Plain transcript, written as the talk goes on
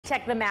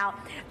check them out.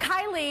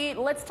 Kylie,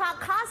 let's talk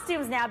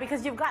costumes now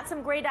because you've got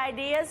some great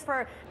ideas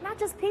for not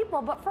just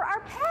people, but for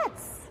our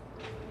pets.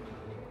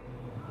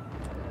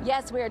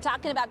 Yes, we are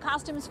talking about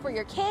costumes for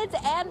your kids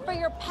and for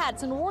your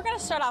pets. And we're going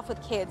to start off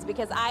with kids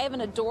because I have an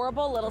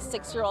adorable little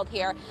 6-year-old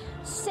here.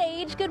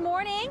 Sage, good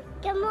morning.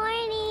 Good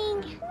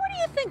morning. What do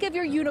you think of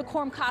your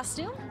unicorn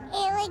costume?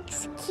 It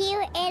looks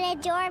cute and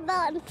adorable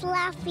and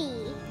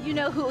fluffy. You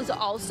know who's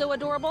also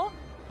adorable?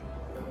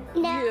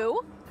 No.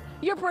 You.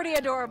 You're pretty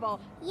adorable.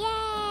 Yay!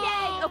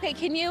 Yay! Okay,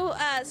 can you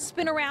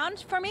spin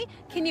around for me?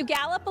 Can you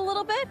gallop a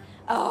little bit?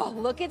 Oh,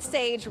 look at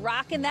Sage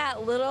rocking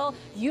that little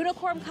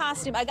unicorn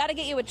costume. I gotta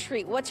get you a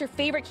treat. What's your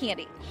favorite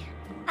candy?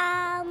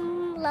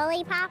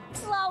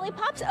 Lollipops.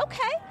 Lollipops?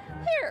 Okay.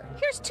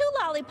 Here's 2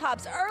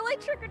 lollipops. Early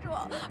trick or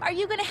treat. Are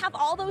you gonna have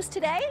all those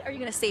today, or are you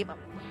gonna save them?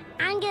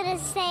 I'm gonna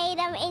save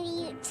them and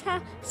eat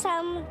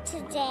some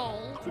today.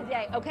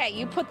 Today, okay,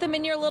 you put them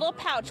in your little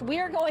pouch. We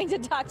are going to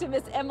talk to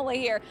Miss Emily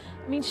here.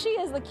 I mean, she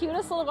is the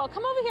cutest little girl.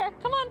 Come over here,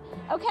 come on.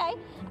 Okay,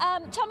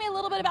 tell me a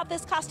little bit about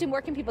this costume.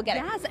 Where can people get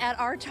it? Yes, at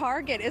our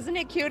Target. Isn't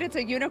it cute? It's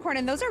a unicorn,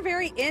 and those are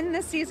very in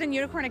the season.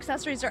 Unicorn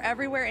accessories are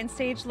everywhere, and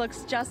Sage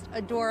looks just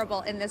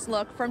adorable in this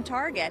look from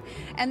Target.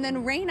 And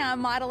then Raina,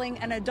 modeling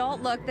an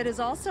adult look that is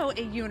also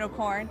a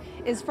unicorn,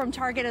 is from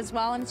Target as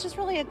well, and it's just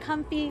really a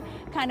comfy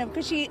kind of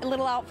cushy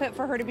little outfit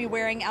for her to be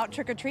wearing out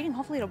trick-or-treating.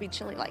 Hopefully it'll be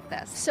chilly like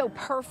this. So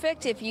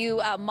perfect if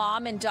you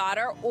mom and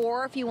daughter,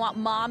 or if you want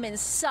mom and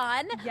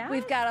son. Yes.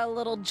 We've got a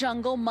little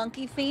jungle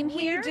monkey theme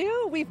here. We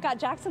do. We've got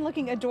Jackson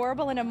looking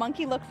adorable in a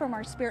monkey look from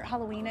our Spirit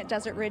Halloween at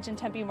Desert Ridge and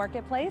Tempe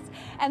Marketplace.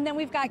 And then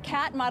we've got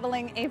Kat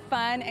modeling a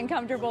fun and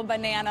comfortable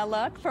banana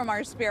look from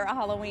our Spirit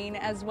Halloween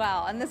as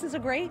well. And this is a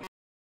great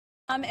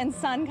mom and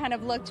son kind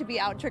of look to be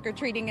out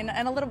trick-or-treating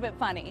and a little bit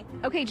funny.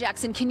 Okay,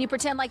 Jackson, can you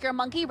pretend like you're a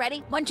monkey?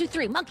 Ready? 1, 2,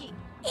 3, monkey.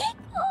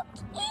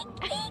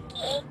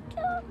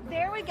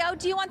 There we go.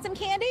 Do you want some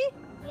candy?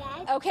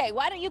 Yes. Okay,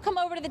 why don't you come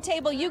over to the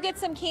table? You get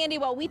some candy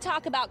while we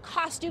talk about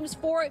costumes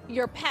for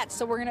your pets.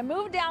 So we're going to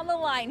move down the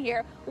line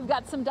here. We've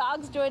got some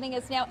dogs joining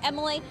us now.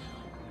 Emily,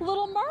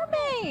 Little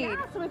Mermaid.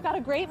 Yeah, so we've got a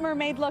great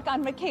mermaid look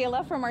on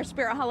Michaela from our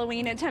Spirit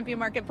Halloween at Tempe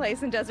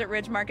Marketplace and Desert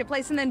Ridge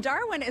Marketplace. And then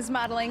Darwin is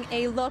modeling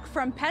a look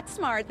from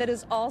PetSmart that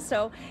is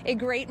also a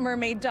great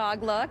mermaid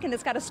dog look. And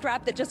it's got a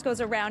strap that just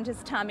goes around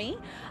his tummy.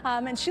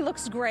 And she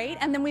looks great.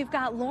 And then we've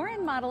got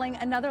Lauren modeling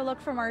another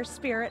look from our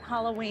Spirit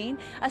Halloween,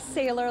 a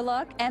sailor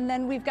look. And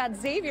then we've got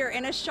Xavier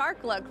in a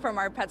shark look from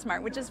our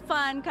PetSmart, which is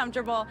fun,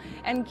 comfortable,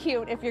 and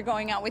cute if you're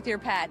going out with your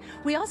pet.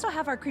 We also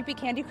have our Creepy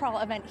Candy Crawl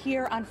event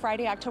here on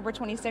Friday, October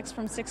 26th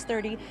from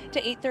 6:30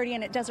 to 8:30,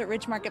 and at Desert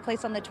Ridge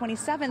Marketplace on the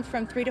 27th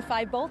from 3 to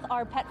 5. Both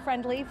are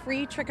pet-friendly,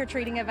 free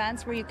trick-or-treating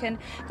events where you can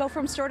go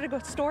from store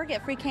to store,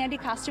 get free candy,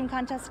 costume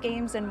contests,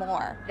 games, and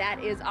more.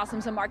 That is awesome.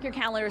 So mark your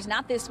calendars,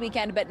 not this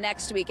weekend, but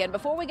next weekend.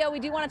 Before we go, we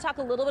do want to talk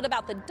a little bit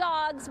about the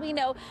dogs. We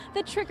know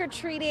the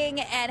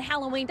trick-or-treating and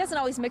Halloween doesn't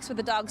always mix with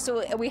the dogs,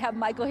 so we have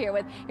Michael here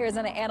with Here's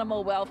an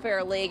Animal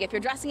Welfare League. If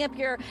you're dressing up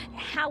your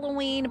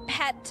Halloween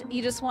pet,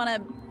 you just want to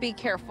be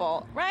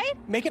careful, right?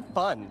 Make it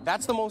fun.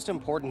 That's the most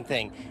important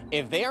thing.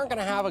 If they aren't going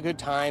to have a good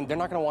time, they're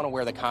not going to want to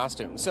wear the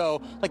costume.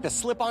 So like the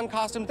slip-on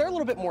costumes, they're a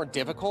little bit more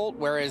difficult,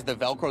 whereas the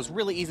Velcro is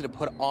really easy to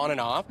put on and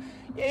off.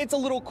 It's a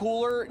little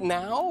cooler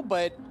now,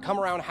 but come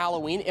around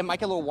Halloween, it might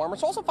get a little warmer.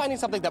 So also finding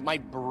something that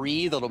might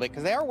breathe a little bit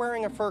because they are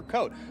wearing a fur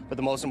coat. But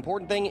the most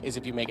important thing is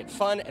if you make it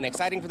fun and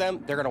exciting for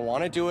them, they're going to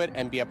want to do it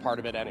and be a part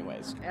of it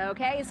anyways.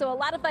 Okay, so a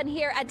lot of fun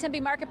here at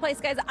Tempe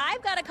Marketplace, guys.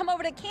 I've got to come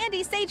over to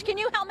Candy. Sage, can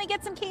you help me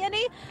get some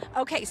candy?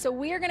 Okay, so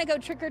we are going to go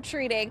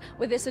trick-or-treating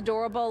with this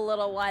adorable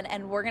little one,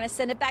 and we're going to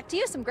send it back to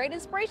you. Some great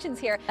inspirations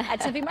here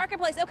at Tempe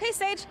Marketplace. Okay,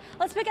 Sage,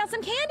 let's pick out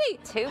some candy.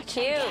 Too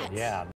cute. Yeah.